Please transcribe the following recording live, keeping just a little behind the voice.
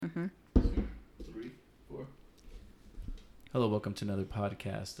Hello, welcome to another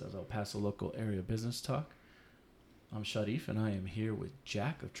podcast of El Paso Local Area Business Talk. I'm Sharif, and I am here with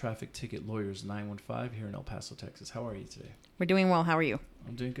Jack of Traffic Ticket Lawyers 915 here in El Paso, Texas. How are you today? We're doing well. How are you?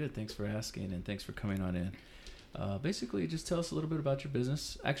 I'm doing good. Thanks for asking, and thanks for coming on in. Basically, just tell us a little bit about your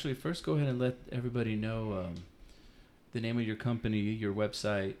business. Actually, first, go ahead and let everybody know the name of your company, your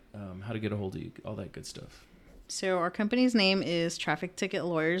website, how to get a hold of you, all that good stuff. So our company's name is Traffic Ticket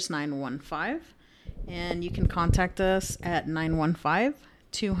Lawyers 915, and you can contact us at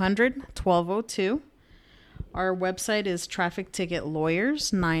 915-200-1202. Our website is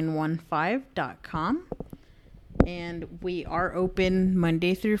trafficticketlawyers915.com, and we are open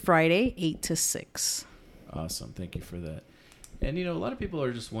Monday through Friday, 8 to 6. Awesome. Thank you for that. And, a lot of people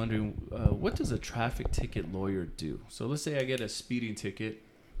are just wondering, what does a traffic ticket lawyer do? So let's say I get a speeding ticket.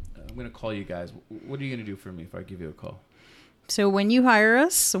 I'm going to call you guys. What are you going to do for me if I give you a call? So when you hire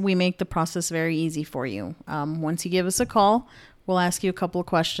us, we make the process very easy for you. Once you give us a call, we'll ask you a couple of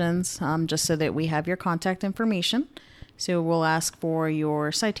questions just so that we have your contact information. So we'll ask for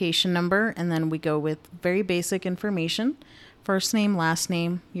your citation number, and then we go with very basic information: first name, last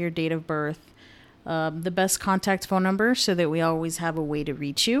name, your date of birth, the best contact phone number so that we always have a way to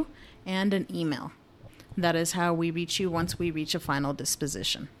reach you, and an email. That is how we reach you once we reach a final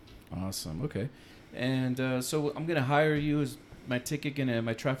disposition. Awesome. Okay. And so I'm going to hire you. Is my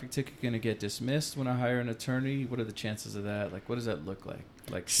traffic ticket going to get dismissed when I hire an attorney? What are the chances of that? Like, what does that look like?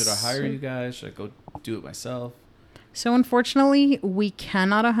 Like, should I hire you guys? Should I go do it myself? So unfortunately, we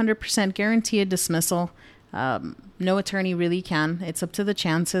cannot 100% guarantee a dismissal. No attorney really can. It's up to the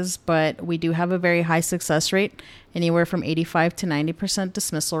chances, but we do have a very high success rate, anywhere from 85 to 90%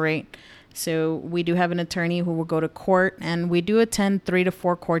 dismissal rate. So we do have an attorney who will go to court, and we do attend 3 to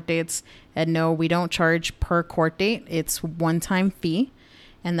 4 court dates. And no, we don't charge per court date. It's one-time fee,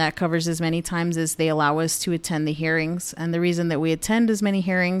 and that covers as many times as they allow us to attend the hearings. And the reason that we attend as many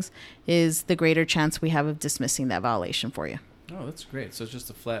hearings is the greater chance we have of dismissing that violation for you. Oh, that's great. So it's just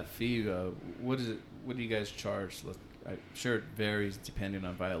a flat fee. What is it? What do you guys charge? I'm sure it varies depending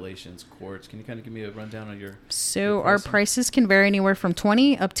on violations, courts. Can you kind of give me a rundown on your our prices can vary anywhere from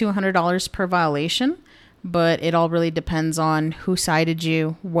 $20 up to $100 per violation, but it all really depends on who cited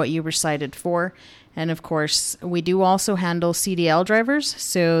you, what you were cited for. And of course, we do also handle CDL drivers,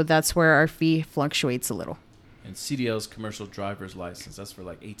 so that's where our fee fluctuates a little. And CDL's commercial driver's license. That's for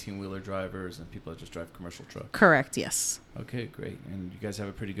like 18-wheeler drivers and people that just drive commercial trucks. Correct, yes. Okay, great. And you guys have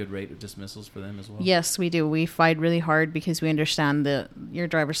a pretty good rate of dismissals for them as well? Yes, we do. We fight really hard because we understand that your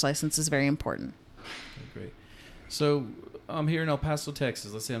driver's license is very important. Okay, great. So I'm here in El Paso,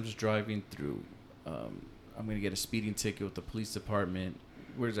 Texas. Let's say I'm just driving through. I'm going to get a speeding ticket with the police department.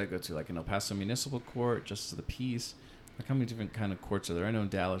 Where does that go to? Like an El Paso Municipal Court, Justice of the Peace? Like how many different kind of courts are there? I know in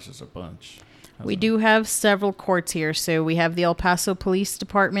Dallas there's a bunch. We do have several courts here. So we have the El Paso Police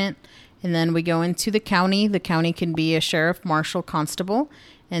Department, and then we go into the county. The county can be a sheriff, marshal, constable,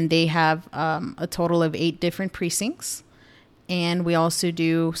 and they have a total of 8 different precincts. And we also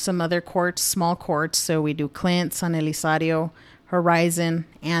do some other courts, small courts. So we do Clint, San Elizario, Horizon,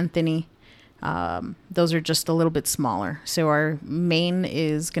 Anthony. Those are just a little bit smaller. So our main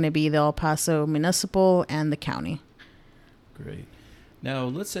is going to be the El Paso Municipal and the county. Great. Now,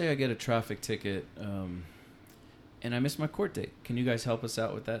 let's say I get a traffic ticket and I miss my court date. Can you guys help us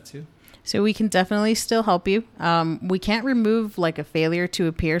out with that too? So we can definitely still help you. We can't remove like a failure to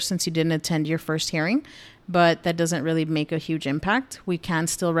appear since you didn't attend your first hearing, but that doesn't really make a huge impact. We can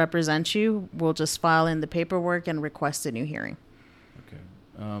still represent you. We'll just file in the paperwork and request a new hearing. Okay.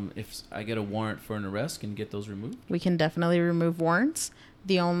 If I get a warrant for an arrest, can you get those removed? We can definitely remove warrants.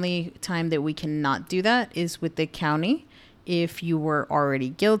 The only time that we cannot do that is with the county. If you were already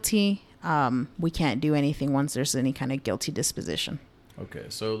guilty, we can't do anything once there's any kind of guilty disposition. Okay,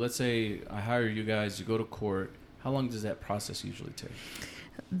 so let's say I hire you guys to go to court. How long does that process usually take?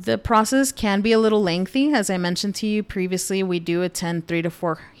 The process can be a little lengthy. As I mentioned to you previously, we do attend 3 to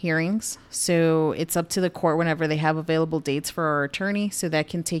 4 hearings. So it's up to the court whenever they have available dates for our attorney. So that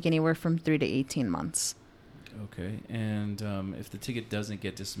can take anywhere from 3 to 18 months. Okay, and if the ticket doesn't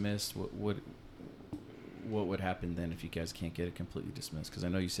get dismissed, what would happen then if you guys can't get it completely dismissed? Because I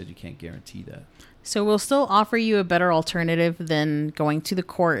know you said you can't guarantee that. So we'll still offer you a better alternative than going to the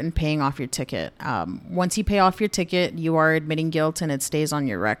court and paying off your ticket. Once you pay off your ticket, you are admitting guilt and it stays on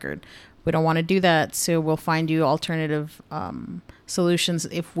your record. We don't want to do that, so we'll find you alternative solutions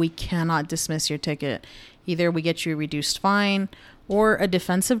if we cannot dismiss your ticket. Either we get you a reduced fine or a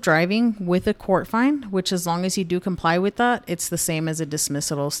defensive driving with a court fine, which as long as you do comply with that, it's the same as a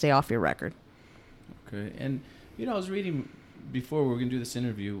dismissal. It'll stay off your record. Okay, and I was reading before we were going to do this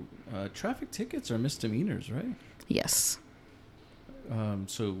interview, traffic tickets are misdemeanors, right? Yes.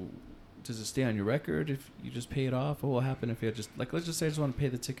 So does it stay on your record if you just pay it off? What will happen if you just, like, let's just say I just want to pay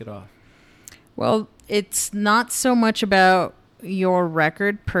the ticket off? Well, it's not so much about your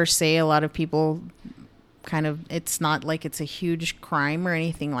record per se. A lot of people it's not like it's a huge crime or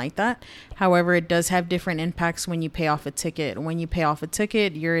anything like that. However, it does have different impacts when you pay off a ticket. When you pay off a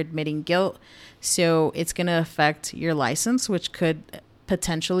ticket, you're admitting guilt. So it's going to affect your license, which could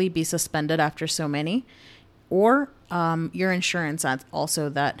potentially be suspended after so many. Or your insurance also,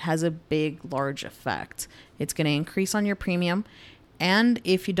 that has a big, large effect. It's going to increase on your premium. And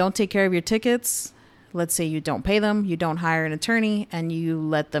if you don't take care of your tickets, let's say you don't pay them, you don't hire an attorney, and you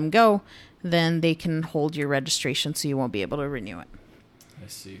let them go, then they can hold your registration so you won't be able to renew it. I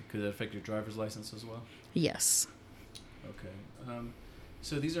see. Could that affect your driver's license as well? Yes. Okay.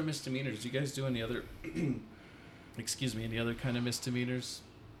 So these are misdemeanors. Do you guys do any other, any other kind of misdemeanors?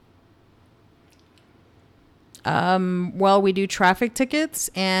 Well, we do traffic tickets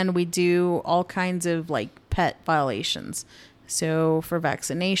and we do all kinds of like pet violations. So for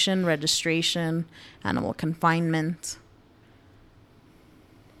vaccination, registration, animal confinement.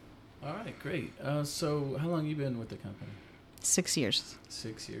 All right, great. So how long have you been with the company? 6 years.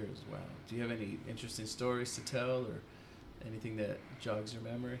 6 years, wow. Do you have any interesting stories to tell or anything that jogs your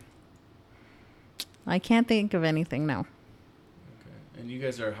memory? I can't think of anything, no. Okay. And you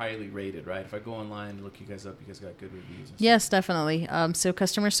guys are highly rated, right? If I go online and look you guys up, you guys got good reviews. And yes, definitely. So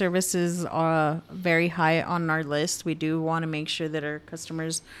customer service is very high on our list. We do want to make sure that our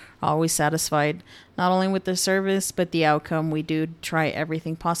customers are always satisfied, not only with the service, but the outcome. We do try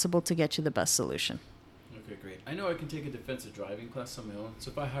everything possible to get you the best solution. Okay, great. I know I can take a defensive driving class on my own.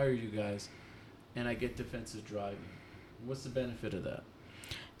 So if I hire you guys and I get defensive driving, what's the benefit of that?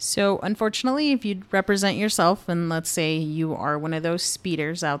 So unfortunately, if you represent yourself and let's say you are one of those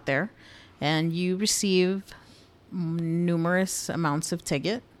speeders out there and you receive numerous amounts of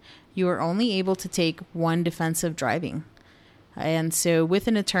ticket, you are only able to take one defensive driving. And so with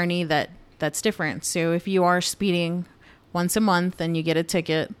an attorney, that's different. So if you are speeding once a month and you get a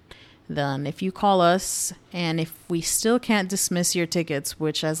ticket, then if you call us and if we still can't dismiss your tickets,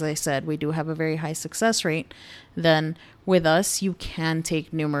 which as I said, we do have a very high success rate, then with us, you can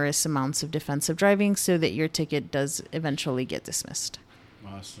take numerous amounts of defensive driving so that your ticket does eventually get dismissed.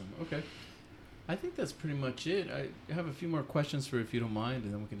 Awesome. Okay. I think that's pretty much it. I have a few more questions for you if you don't mind,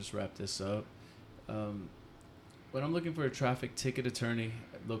 and then we can just wrap this up. When I'm looking for a traffic ticket attorney,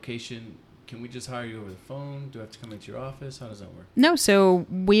 location, can we just hire you over the phone? Do I have to come into your office? How does that work? No, so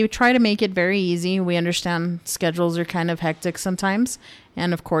we try to make it very easy. We understand schedules are kind of hectic sometimes.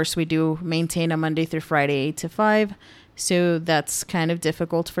 And of course, we do maintain a Monday through Friday, 8 to 5. So that's kind of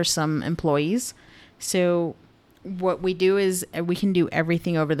difficult for some employees. So what we do is we can do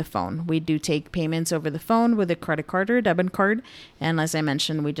everything over the phone. We do take payments over the phone with a credit card or a debit card. And as I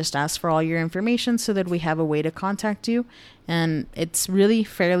mentioned, we just ask for all your information so that we have a way to contact you. And it's really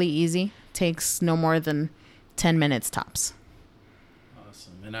fairly easy. Takes no more than 10 minutes tops.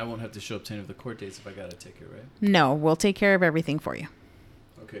 Awesome. And I won't have to show up to any of the court dates if I got a ticket, right? No, we'll take care of everything for you.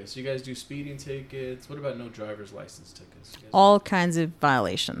 Okay, so you guys do speeding tickets. What about no driver's license tickets? All kinds of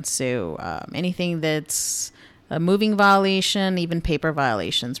violations. So anything that's a moving violation, even paper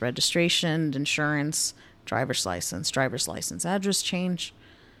violations, registration, insurance, driver's license address change.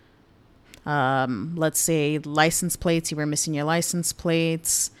 Let's say license plates, you were missing your license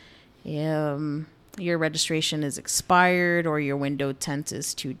plates. Your registration is expired or your window tint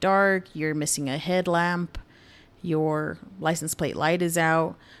is too dark. You're missing a headlamp. Your license plate light is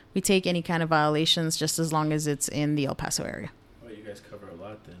out. We take any kind of violations just as long as it's in the El Paso area. Well, you guys cover a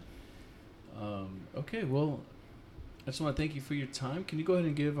lot then. Okay, well, I just want to thank you for your time. Can you go ahead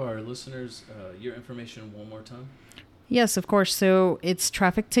and give our listeners your information one more time? Yes, of course. So it's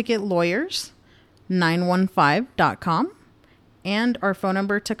Traffic Ticket Lawyers, 915.com. And our phone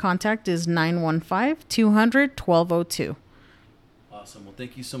number to contact is 915-200-1202. Awesome. Well,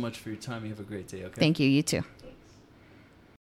 thank you so much for your time. You have a great day, okay? Thank you. You too.